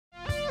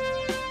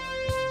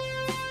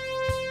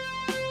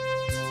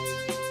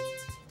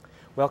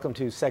Welcome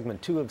to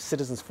segment 2 of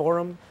Citizens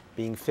Forum,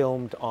 being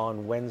filmed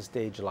on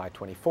Wednesday, July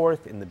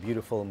 24th in the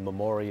beautiful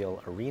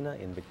Memorial Arena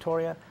in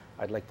Victoria.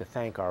 I'd like to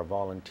thank our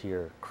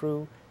volunteer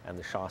crew and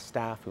the Shaw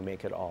staff who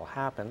make it all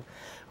happen.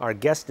 Our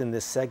guest in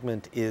this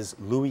segment is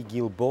Louis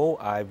Guilbaut.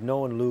 I've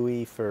known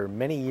Louis for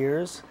many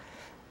years,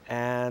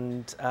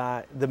 and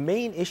the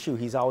main issue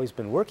he's always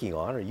been working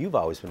on, or you've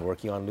always been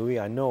working on, Louis,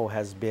 I know,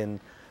 has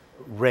been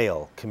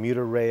rail,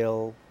 commuter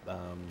rail,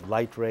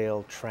 light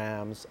rail,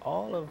 trams,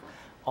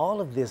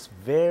 all of this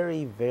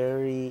very,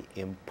 very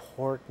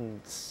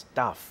important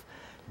stuff,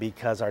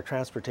 because our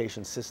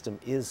transportation system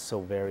is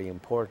so very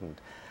important.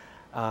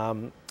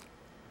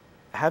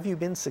 Have you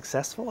been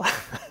successful?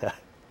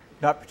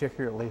 Not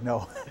particularly,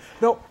 no.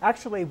 No,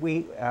 actually,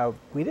 we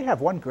did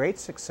have one great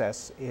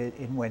success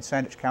in when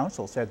Saanich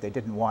Council said they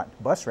didn't want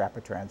bus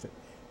rapid transit,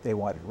 they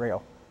wanted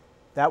rail.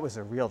 That was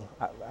a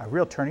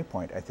real turning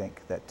point, I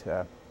think,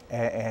 that,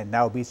 and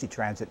now BC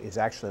Transit is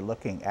actually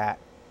looking at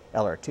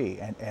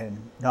LRT and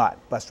not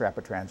bus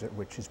rapid transit,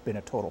 which has been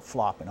a total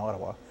flop in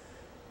Ottawa.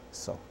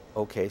 So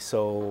okay,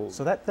 so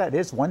that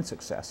is one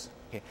success.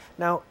 Okay.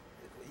 Now,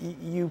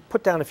 you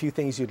put down a few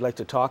things you'd like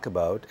to talk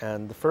about,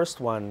 and the first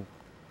one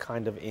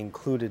kind of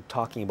included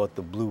talking about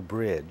the Blue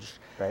Bridge.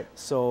 Right.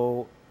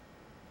 So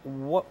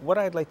what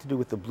I'd like to do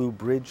with the Blue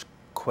Bridge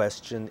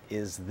question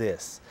is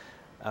this.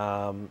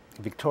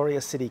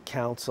 Victoria City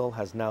Council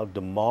has now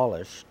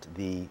demolished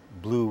the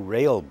Blue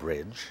Rail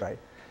Bridge. Right.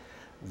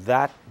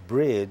 That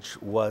bridge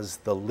was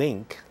the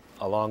link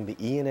along the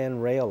E&N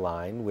rail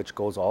line, which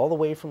goes all the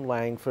way from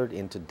Langford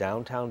into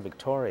downtown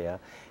Victoria,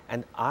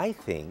 and I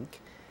think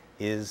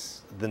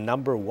is the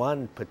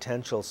 #1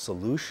 potential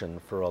solution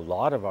for a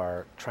lot of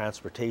our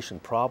transportation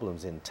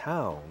problems in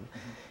town,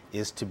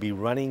 is to be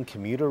running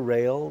commuter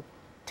rail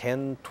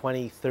 10,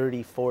 20,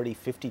 30, 40,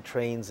 50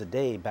 trains a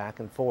day back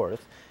and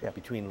forth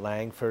between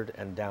Langford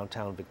and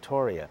downtown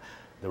Victoria.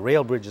 The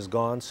rail bridge is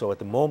gone, so at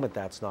the moment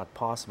that's not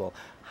possible.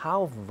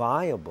 How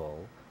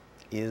viable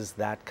is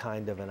that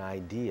kind of an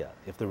idea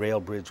if the rail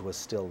bridge was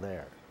still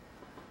there?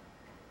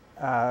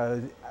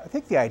 I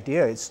think the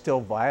idea is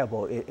still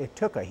viable. It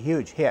took a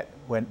huge hit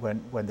when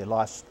they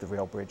lost the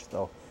rail bridge,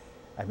 though.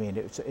 I mean,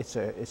 it's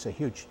a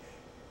huge,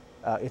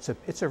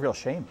 it's a real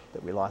shame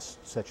that we lost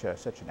such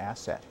an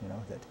asset, you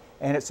know.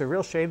 And it's a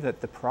real shame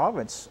that the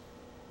province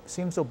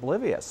seems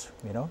oblivious.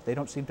 You know, they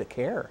don't seem to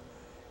care.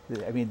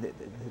 I mean,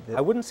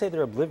 I wouldn't say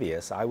they're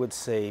oblivious. I would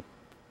say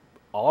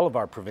all of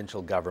our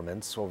provincial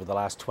governments over the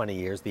last 20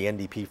 years, the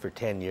NDP for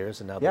 10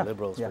 years and now the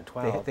Liberals for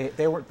 12,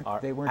 they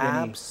weren't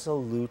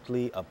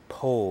absolutely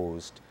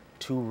opposed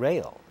to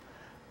rail.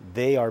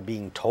 They are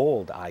being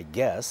told, I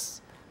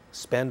guess,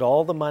 spend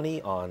all the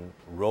money on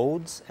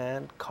roads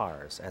and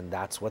cars, and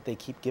that's what they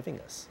keep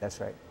giving us.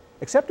 That's right.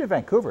 Except in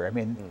Vancouver. I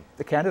mean,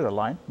 the Canada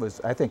line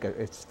was, I think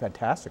it's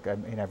fantastic. I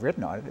mean, I've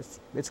ridden on it.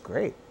 It's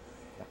great.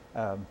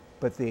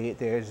 But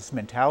there's this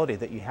mentality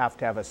that you have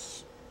to have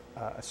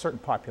a certain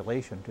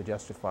population to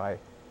justify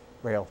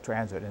rail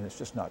transit, and it's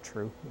just not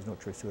true. There's no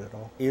truth to it at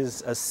all.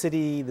 Is a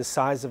city the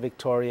size of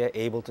Victoria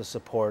able to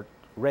support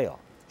rail?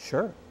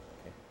 Sure.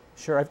 Okay.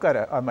 Sure. I've got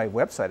on my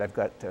website, I've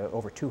got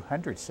over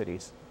 200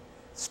 cities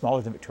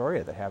smaller than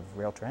Victoria that have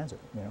rail transit.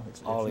 You know,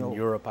 all in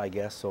Europe, I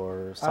guess,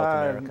 or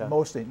South America?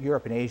 Most in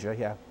Europe and Asia,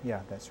 yeah,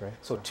 that's right.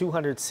 So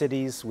 200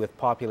 cities with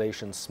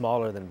populations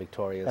smaller than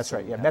Victoria's. That's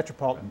right, yeah,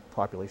 metropolitan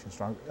population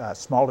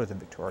smaller than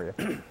Victoria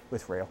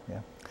with rail, yeah.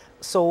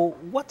 So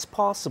what's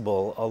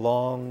possible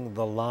along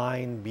the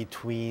line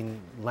between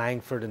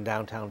Langford and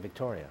downtown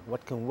Victoria?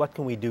 What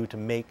can we do to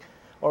make,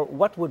 or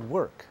what would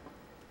work?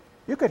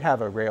 You could have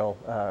a rail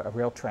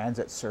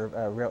transit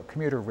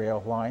commuter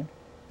rail line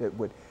that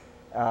would.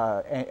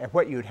 And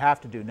what you'd have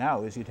to do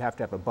now is you'd have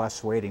to have a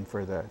bus waiting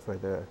for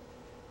the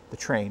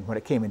train when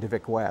it came into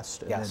Vic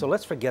West. Yeah, so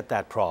let's forget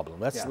that problem.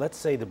 Let's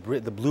say the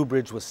Blue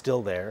Bridge was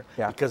still there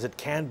because it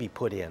can be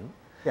put in.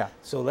 Yeah.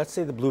 So let's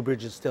say the Blue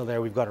Bridge is still there.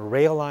 We've got a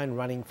rail line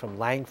running from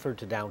Langford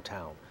to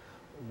downtown.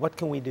 What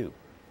can we do?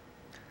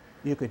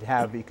 You could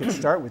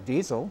start with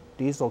diesel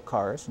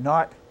cars,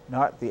 not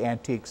the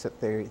antiques that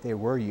they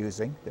were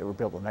using. They were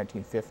built in the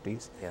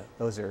 1950s. Yeah.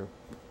 Those are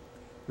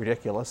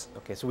ridiculous.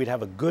 Okay, so we'd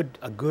have a good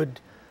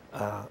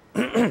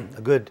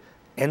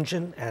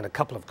engine and a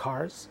couple of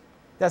cars.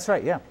 That's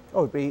right. Yeah.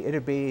 Oh,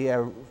 it'd be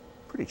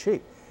pretty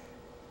cheap.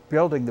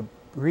 Rebuilding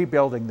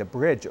the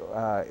bridge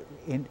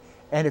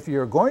and if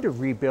you're going to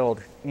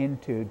rebuild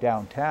into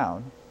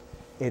downtown,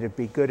 it'd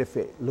be good if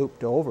it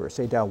looped over,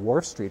 say down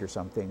Wharf Street or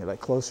something, like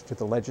closer to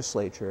the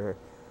legislature.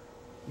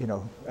 You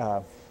know,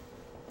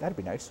 that'd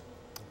be nice.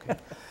 Okay.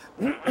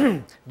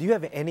 Do you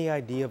have any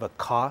idea of a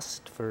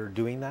cost for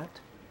doing that?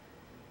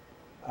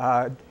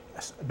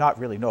 Not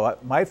really, no.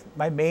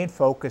 My main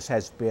focus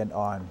has been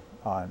on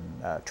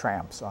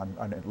trams,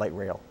 on light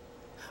rail.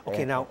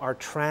 Okay, now are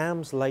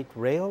trams light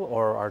rail,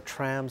 or are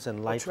trams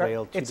and light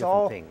rail two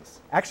different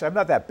things? Actually, I'm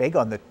not that big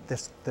on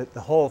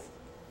the whole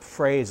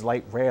phrase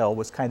light rail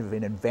was kind of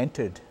an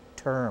invented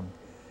term.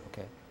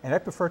 Okay. And I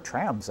prefer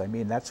trams. I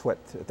mean, that's what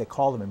they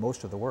call them in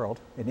most of the world.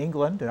 In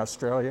England and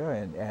Australia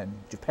and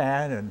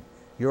Japan and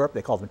Europe,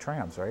 they call them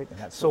trams, right? And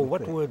that's So we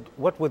what put in.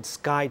 would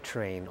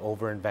SkyTrain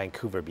over in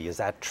Vancouver be? Is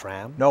that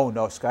tram? No,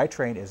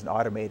 SkyTrain is an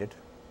automated,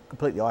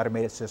 completely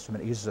automated system,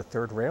 and it uses a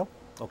third rail.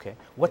 Okay.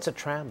 What's a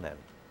tram then?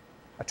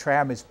 A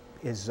tram is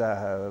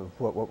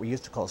what we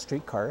used to call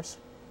streetcars,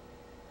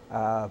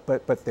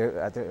 but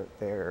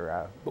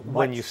they're But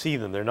when you see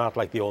them, they're not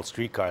like the old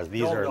streetcars.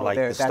 These are like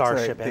the that's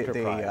Starship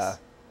Enterprise.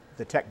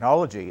 The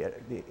technology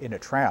in a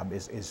tram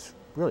is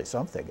really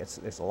something.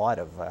 There's a lot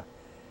of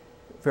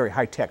very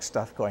high-tech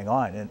stuff going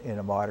on in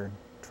a modern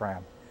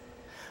tram.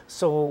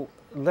 So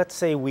let's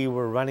say we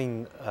were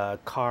running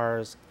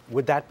cars.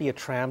 Would that be a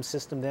tram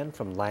system then,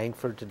 from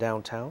Langford to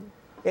downtown?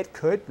 It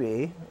could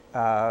be,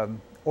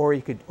 or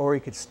you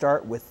could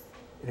start with.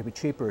 It'd be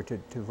cheaper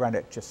to run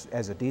it just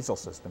as a diesel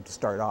system to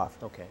start off.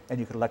 Okay. And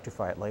you could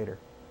electrify it later.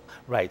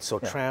 Right. So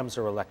Yeah. trams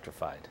are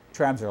electrified.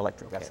 Trams are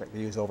electric. Okay. That's right. They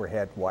use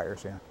overhead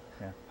wires. Yeah.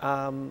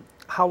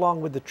 How long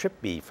would the trip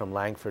be from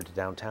Langford to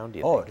downtown? Do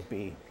you Oh, think? it'd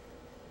be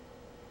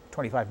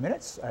 25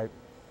 minutes.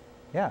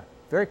 Yeah,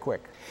 very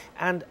quick.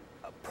 And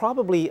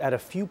probably at a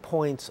few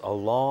points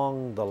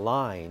along the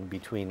line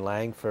between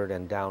Langford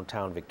and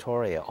downtown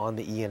Victoria on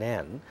the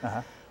E&N,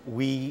 Uh-huh.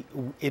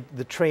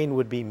 the train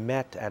would be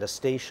met at a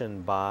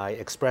station by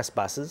express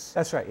buses.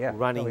 That's right, yeah.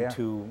 Running Oh, yeah.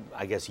 to,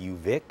 I guess,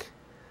 UVic,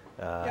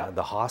 Yeah.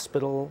 the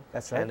hospital,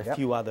 That's right, and a yep.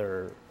 few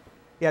other.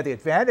 Yeah, the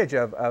advantage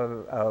of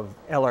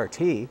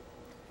LRT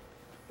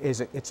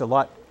is it's a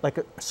lot like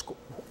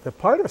the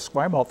part of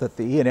Esquimalt that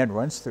the E&N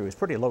runs through is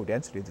pretty low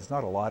density. There's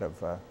not a lot of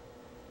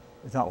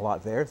there's not a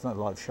lot there. There's not a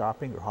lot of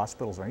shopping or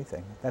hospitals or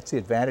anything. That's the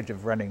advantage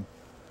of running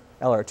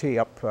LRT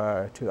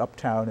up to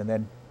Uptown and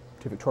then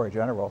to Victoria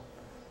General,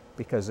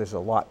 because there's a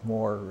lot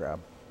more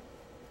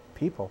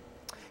people.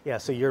 Yeah,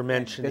 so you're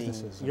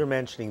businesses.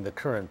 mentioning the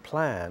current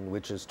plan,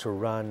 which is to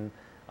run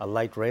a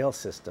light rail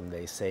system,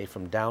 they say,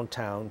 from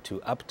downtown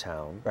to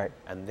uptown, Right.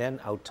 and then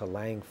out to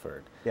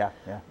Langford. Yeah.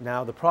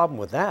 Now, the problem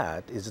with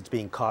that is it's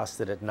being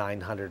costed at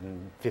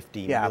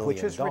 $950 million.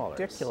 Which is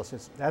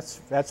ridiculous.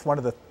 That's one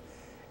of the.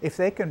 If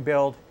they can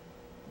build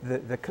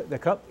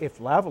if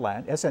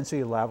Lavaland,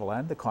 SNC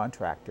Lavaland, the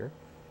contractor,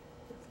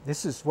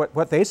 this is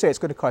what they say it's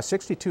going to cost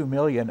 $62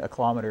 million a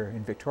kilometer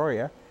in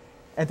Victoria,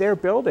 and they're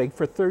building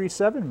for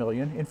 $37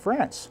 million in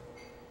France.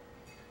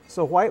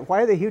 So why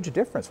are they huge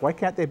difference? Why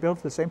can't they build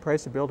for the same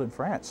price to build in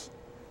France?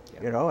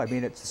 Yeah. You know, I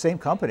mean, it's the same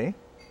company,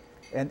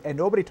 and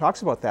nobody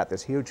talks about that.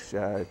 This huge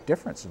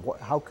difference.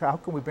 How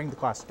can we bring the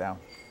cost down?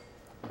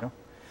 You know.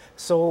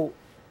 So,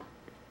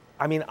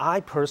 I mean, I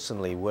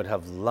personally would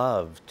have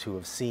loved to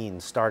have seen,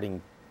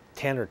 starting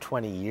 10 or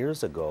 20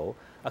 years ago,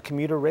 a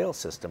commuter rail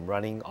system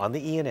running on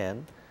the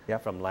E&N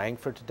Yep. from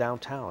Langford to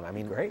downtown. I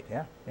mean, Great,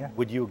 yeah.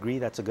 would you agree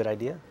that's a good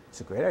idea? It's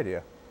a great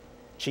idea.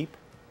 Cheap?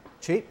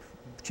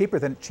 Cheaper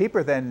than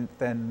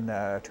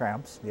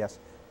trams, yes,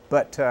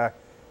 but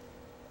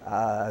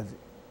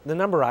The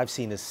number I've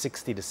seen is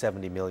 $60 to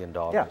 $70 million.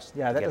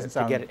 Yeah, that doesn't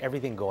sound. to get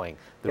everything going.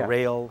 The Yeah.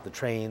 rail, the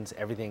trains,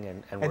 everything,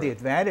 and And we're, the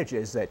advantage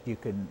is that you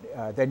can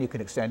then you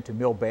can extend to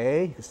Mill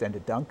Bay, you can extend to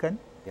Duncan,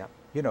 yeah.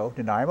 you know,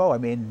 Nanaimo. I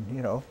mean,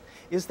 you know,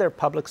 Is there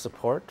public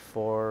support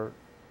for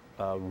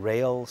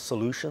rail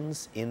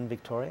solutions in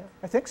Victoria?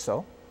 I think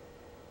so.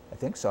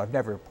 I've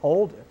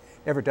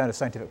never done a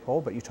scientific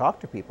poll, but you talk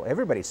to people.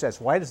 Everybody says,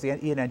 why does the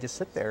E&N just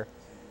sit there?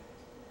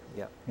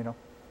 Yeah. You know.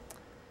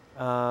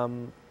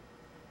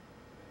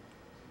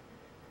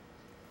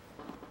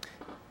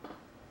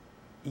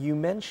 You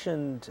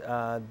mentioned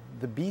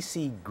the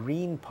BC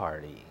Green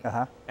Party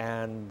Uh-huh.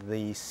 and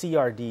the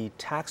CRD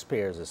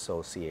Taxpayers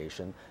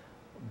Association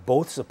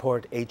both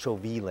support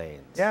HOV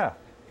lanes. Yeah.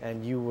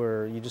 And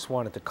you just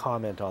wanted to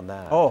comment on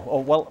that.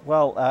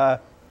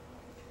 Well,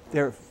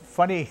 they're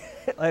funny.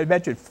 I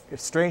mentioned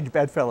strange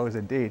bedfellows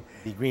indeed.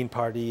 The Green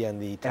Party and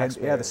the And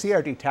taxpayers. the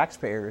CRD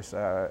Taxpayers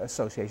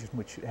Association,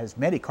 which has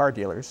many car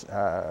dealers,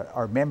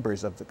 are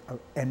members of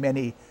and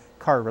many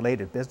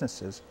car-related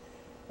businesses,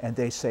 and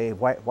they say,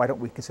 why don't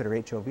we consider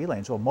HOV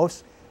lanes? Well,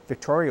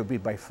 Victoria would be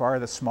by far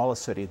the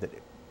smallest city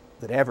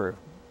that ever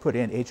put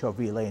in HOV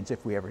lanes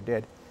if we ever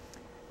did.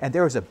 And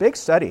there was a big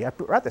study, I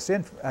brought this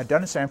in,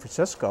 done in San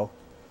Francisco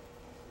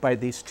by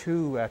these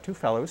two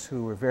fellows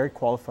who were very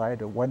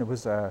qualified. One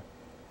was a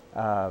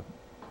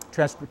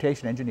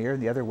transportation engineer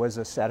and the other was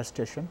a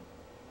statistician.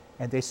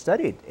 And they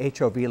studied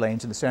HOV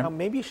lanes in the San...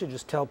 Maybe you should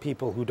just tell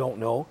people who don't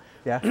know,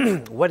 Yeah.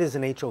 what is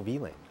an HOV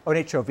lane? Oh,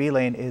 an HOV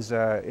lane is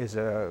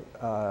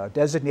a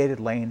designated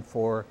lane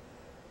for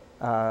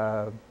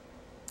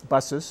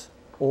buses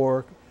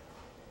or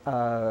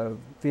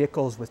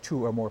vehicles with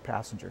 2 or more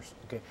passengers.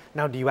 Okay.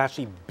 Now, do you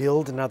actually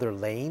build another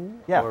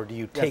lane? Yeah, Or do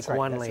you that's take right,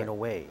 one that's lane right.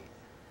 away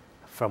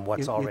from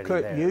what's You already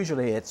could, there?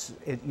 usually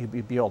you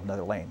build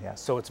another lane, yes.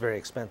 So it's very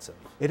expensive.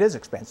 It is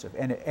expensive.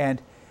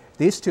 And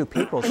these two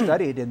people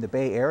studied in the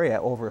Bay Area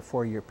over a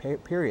 4-year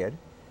period,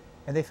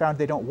 and they found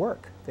they don't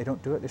work. They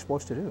don't do what they're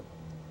supposed to do.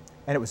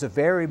 And it was a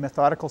very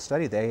methodical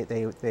study. They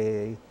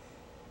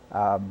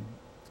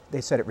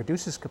said it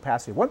reduces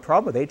capacity. One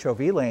problem with HOV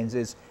lanes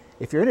is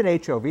if you're in an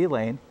HOV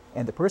lane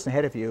and the person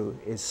ahead of you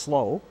is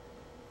slow,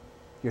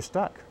 you're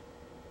stuck.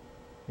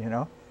 You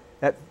know,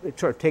 That it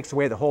sort of takes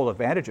away the whole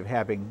advantage of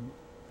having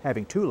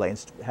 2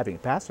 lanes, having a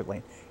passive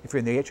lane. If you're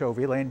in the HOV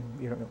lane,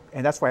 you know,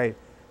 and that's why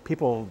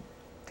people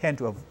tend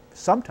to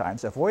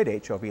sometimes avoid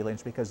HOV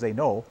lanes, because they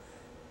know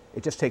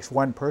it just takes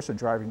one person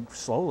driving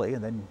slowly,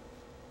 and then.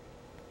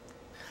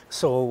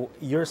 So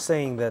you're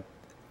saying that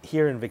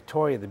here in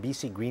Victoria, the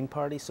BC Green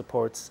Party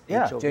supports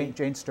HOV? Yeah,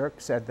 Jane Sturck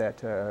said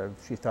that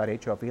she thought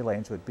HOV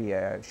lanes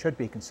should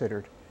be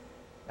considered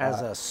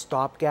as a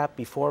stopgap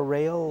before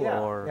rail, yeah,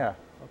 or yeah.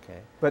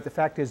 Okay. But the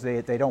fact is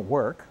they don't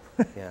work.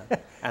 Yeah,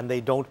 and they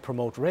don't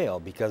promote rail,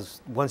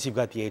 because once you've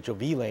got the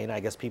HOV lane,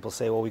 I guess people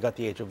say, well, we got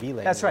the HOV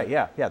lane. That's right.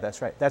 Yeah,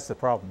 that's right. That's the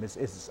problem.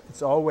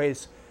 It's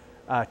always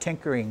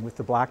tinkering with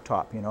the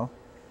blacktop, you know,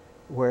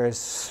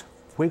 whereas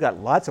we got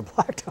lots of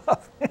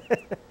blacktop.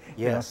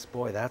 Yes,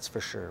 boy, that's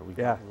for sure. We've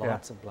got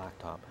lots of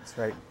blacktop. That's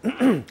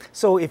right.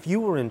 So if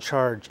you were in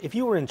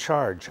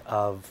charge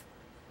of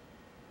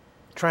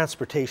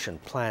transportation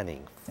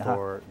planning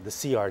for the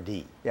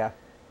CRD, yeah,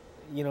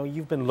 you know,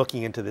 you've been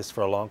looking into this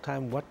for a long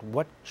time.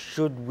 What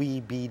should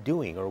we be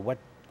doing, or what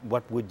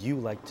would you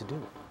like to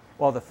do?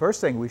 Well, the first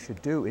thing we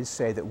should do is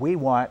say that we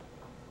want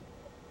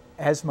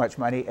as much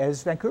money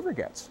as Vancouver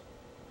gets.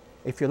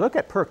 If you look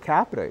at per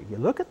capita, you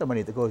look at the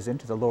money that goes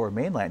into the Lower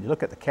Mainland, you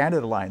look at the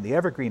Canada Line, the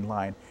Evergreen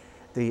Line,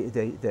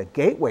 the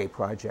Gateway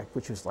project,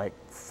 which is like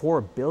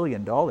 $4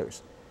 billion.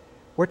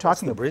 We're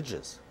talking the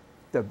bridges.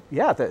 The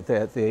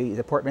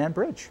Port Mann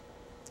Bridge.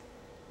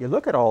 You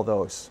look at all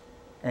those,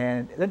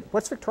 and then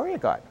what's Victoria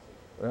got?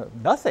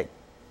 Nothing.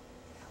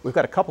 We've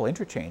got a couple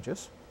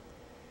interchanges,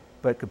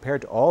 but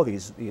compared to all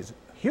these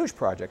huge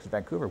projects in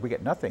Vancouver, we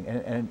get nothing.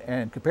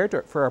 And compared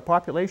to, for our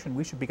population,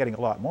 we should be getting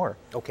a lot more.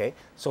 Okay,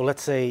 so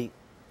let's say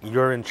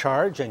you're in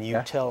charge and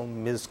you tell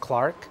Ms.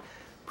 Clark,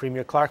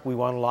 Premier Clark, we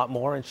want a lot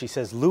more, and she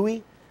says,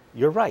 Louis,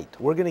 you're right,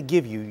 we're going to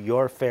give you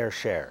your fair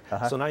share.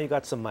 So now you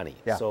got some money.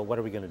 So what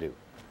are we going to do?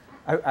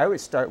 I would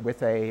start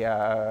with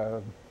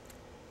a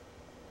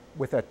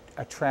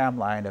tram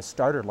line, a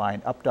starter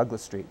line up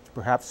Douglas Street.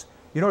 Perhaps,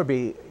 you know, it'd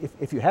be,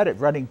 if you had it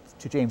running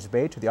to James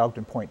Bay, to the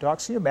Ogden Point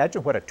docks, can you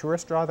imagine what a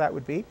tourist draw that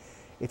would be?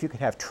 If you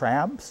could have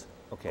trams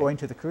going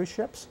to the cruise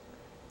ships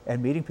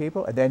and meeting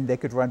people, and then they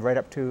could run right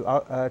up to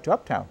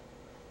Uptown.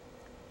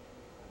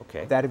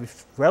 Okay. That'd be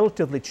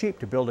relatively cheap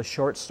to build a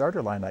short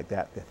starter line like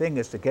that. The thing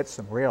is to get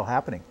some rail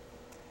happening.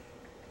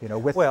 You know,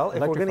 with well,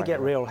 if we're going to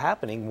get rail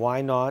happening,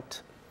 why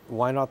not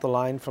the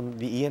line from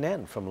the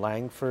ENN from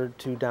Langford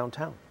to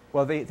downtown?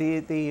 Well,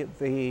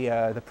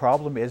 the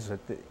problem is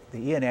that the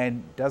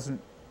ENN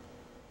doesn't,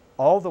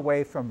 all the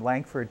way from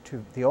Langford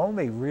to, the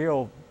only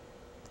real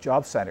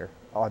job center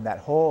on that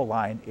whole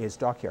line is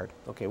Dockyard.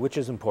 Okay, which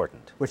is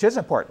important. Which is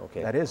important.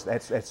 Okay. It's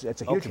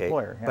a huge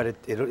employer. Yeah. But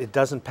it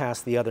doesn't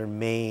pass the other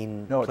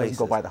main No, it places.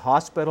 doesn't go by the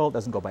hospital, it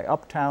doesn't go by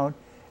Uptown.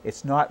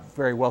 It's not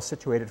very well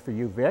situated for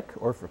UVic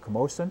or for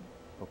Camosun.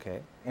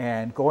 Okay.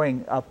 And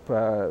going up,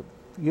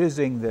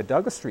 using the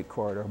Douglas Street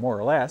corridor, more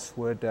or less,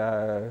 would...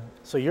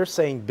 So you're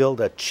saying build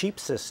a cheap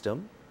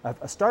system.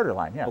 A starter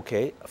line, yeah.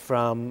 Okay,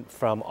 from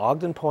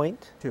Ogden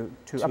Point to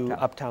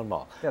Uptown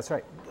Mall. That's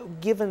right.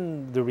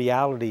 Given the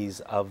realities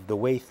of the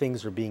way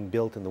things are being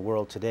built in the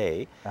world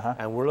today,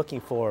 and we're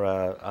looking for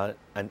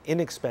an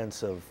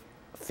inexpensive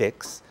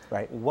fix,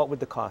 what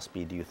would the cost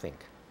be, do you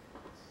think?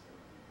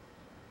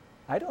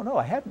 I don't know.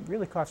 I haven't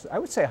really cost. I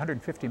would say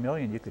 150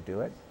 million. You could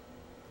do it.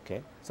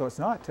 Okay. So it's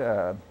not.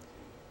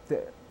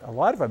 A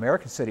lot of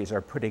American cities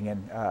are putting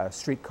in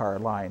streetcar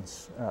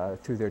lines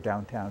through their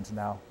downtowns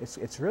now.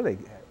 It's really,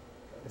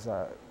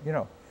 you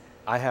know.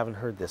 I haven't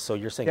heard this. So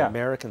you're saying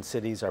American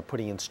cities are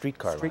putting in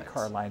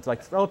streetcar lines,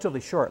 like relatively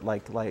short,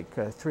 like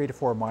 3 to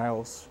 4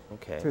 miles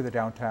through the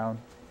downtown,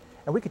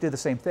 and we could do the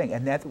same thing.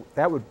 And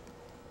that would,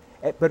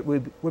 but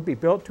would be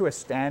built to a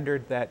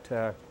standard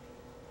that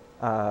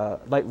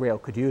light rail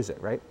could use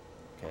it, right?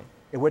 Okay.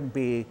 It wouldn't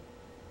be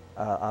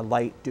a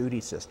light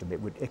duty system.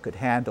 It could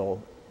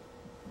handle.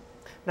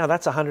 Now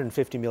that's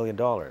 $150 million.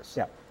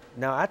 Yeah.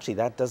 Now actually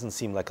that doesn't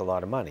seem like a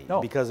lot of money.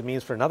 No. Because it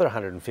means for another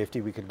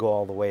 150 we could go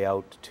all the way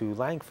out to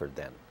Langford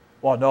then.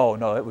 Well,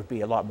 no, it would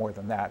be a lot more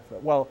than that.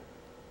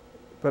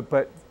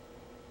 But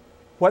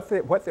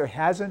what there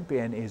hasn't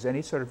been is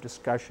any sort of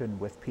discussion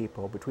with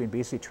people between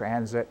BC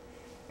Transit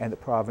and the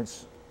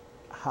province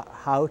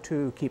how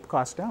to keep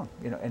costs down,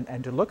 you know,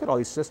 and to look at all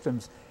these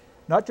systems,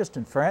 not just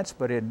in France,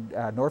 but in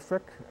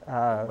Norfolk,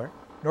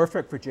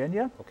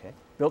 Virginia,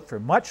 built for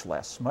much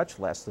less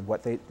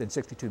than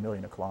 62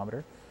 million a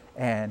kilometer,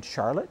 and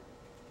Charlotte,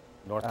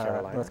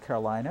 North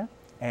Carolina,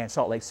 and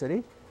Salt Lake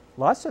City.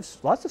 Lots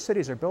of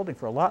cities are building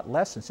for a lot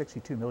less than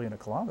 62 million a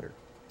kilometer.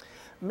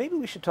 Maybe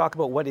we should talk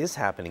about what is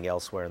happening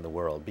elsewhere in the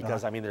world,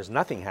 because I mean, there's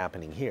nothing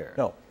happening here.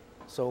 No.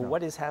 So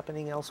what is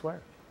happening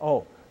elsewhere?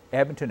 Oh,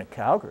 Edmonton and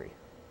Calgary.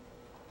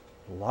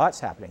 Lots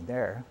happening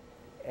there.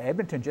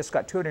 Edmonton just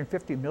got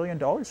 $250 million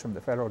from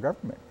the federal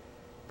government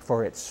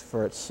for its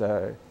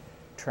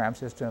tram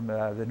system.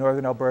 The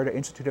Northern Alberta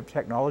Institute of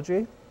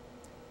Technology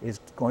is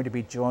going to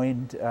be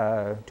joined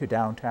to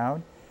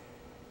downtown.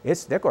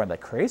 They're going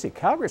like crazy.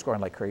 Calgary's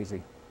going like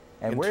crazy.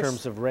 And in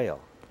terms of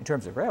rail? In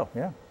terms of rail,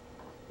 yeah.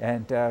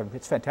 And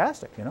it's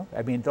fantastic, you know.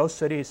 I mean, those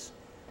cities,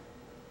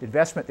 the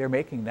investment they're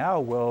making now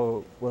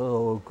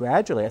will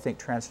gradually, I think,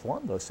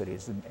 transform those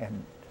cities.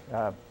 And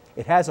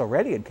it has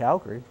already in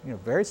Calgary, you know,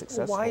 very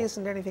successful. Why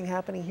isn't anything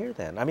happening here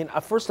then? I mean,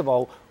 first of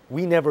all,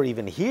 we never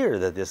even hear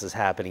that this is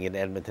happening in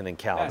Edmonton and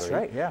Calgary. That's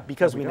right, yeah.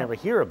 Because No, we we never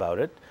don't. hear about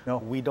it. No.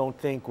 We don't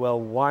think, well,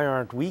 why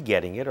aren't we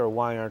getting it or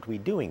why aren't we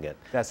doing it?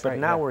 That's but right,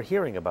 now yeah. we're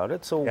hearing about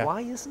it, so Yeah.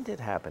 why isn't it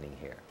happening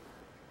here?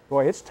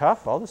 Boy, it's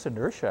tough. All this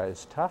inertia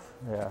is tough.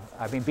 Yeah.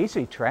 I mean,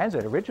 BC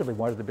Transit originally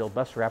wanted to build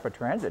bus rapid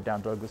transit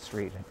down Douglas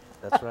Street.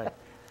 That's right.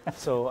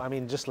 So, I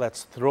mean, just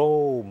let's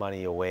throw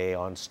money away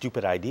on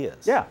stupid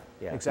ideas. Yeah,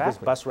 Because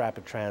exactly. bus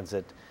rapid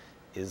transit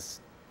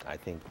is, I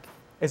think,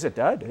 Is it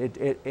done?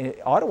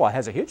 Ottawa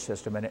has a huge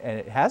system, and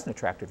it hasn't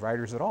attracted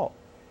riders at all.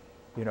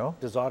 You know,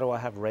 does Ottawa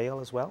have rail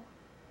as well?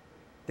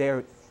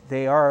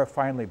 they are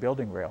finally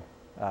building rail.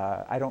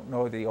 I don't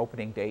know the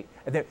opening date.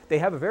 And they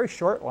have a very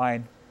short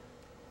line,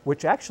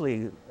 which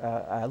actually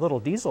a little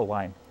diesel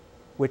line,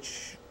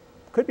 which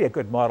could be a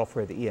good model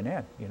for the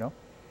ENN. You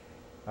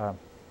know.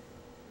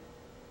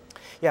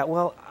 Yeah,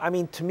 well, I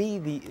mean, to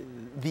me,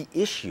 the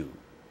issue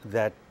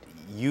that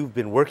you've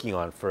been working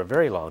on for a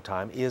very long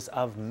time is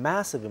of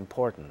massive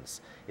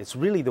importance. It's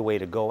really the way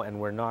to go, and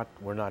we're not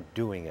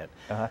doing it.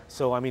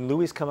 So, I mean,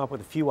 Louis come up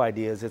with a few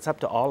ideas. It's up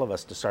to all of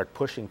us to start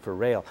pushing for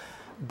rail.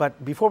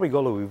 But before we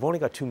go, Louis, we've only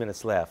got 2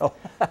 minutes left. Oh,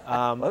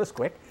 well, that's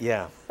quick.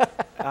 Yeah.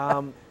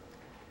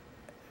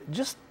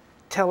 Just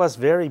tell us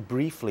very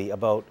briefly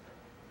about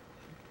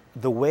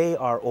the way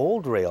our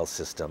old rail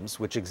systems,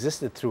 which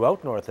existed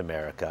throughout North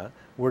America,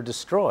 were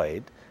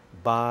destroyed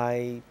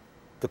by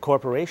the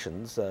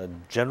corporations,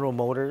 General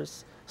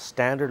Motors,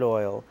 Standard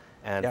Oil,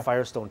 and Yeah.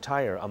 Firestone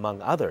Tire,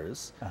 among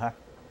others.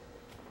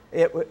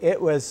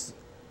 It was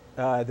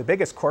the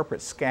biggest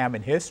corporate scam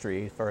in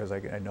history, as far as I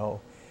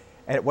know.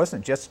 And it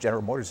wasn't just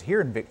General Motors.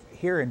 Here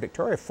in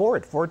Victoria,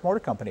 Ford Motor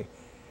Company,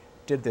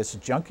 did this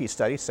junkie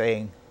study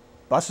saying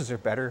buses are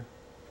better.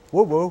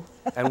 Woo woo.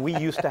 And we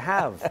used to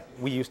have rail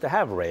We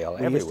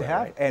everywhere, used to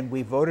have, right? and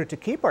we voted to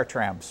keep our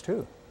trams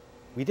too.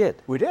 We did.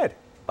 We did.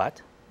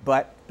 But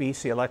But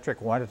BC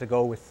Electric wanted to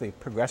go with the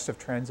progressive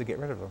trends and get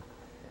rid of them.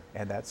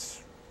 And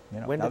that's,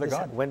 you know, when now did, they're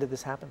gone. when did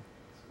this happen?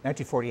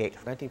 1948.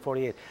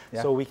 1948.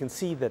 Yeah. So we can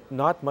see that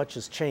not much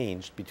has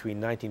changed between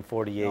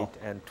 1948 No.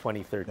 and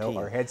 2013. No,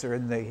 our heads are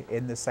in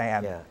the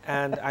sand. Yeah,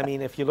 and I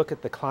mean, if you look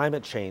at the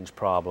climate change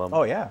problem,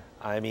 Oh, yeah.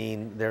 I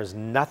mean, there's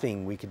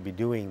nothing we could be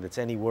doing that's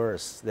any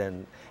worse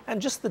than,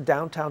 and just the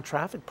downtown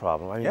traffic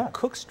problem. I mean, Yeah.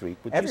 Cook Street,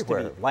 which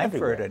Everywhere. used to be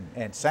Langford everywhere,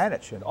 and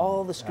Saanich. And,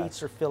 all the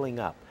streets are filling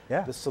up.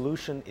 Yeah. The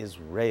solution is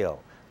rail.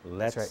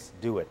 Let's right.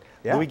 do it.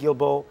 Yeah. Louis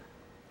Guilbaut,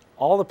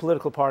 all the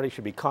political parties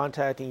should be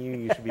contacting you.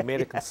 You should be made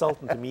a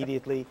consultant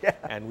immediately,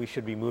 and we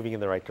should be moving in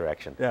the right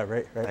direction. Yeah,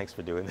 right. Thanks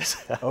for doing this.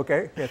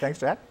 Okay. Yeah, thanks,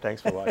 Jack.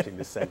 Thanks for watching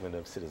this segment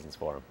of Citizens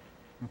Forum.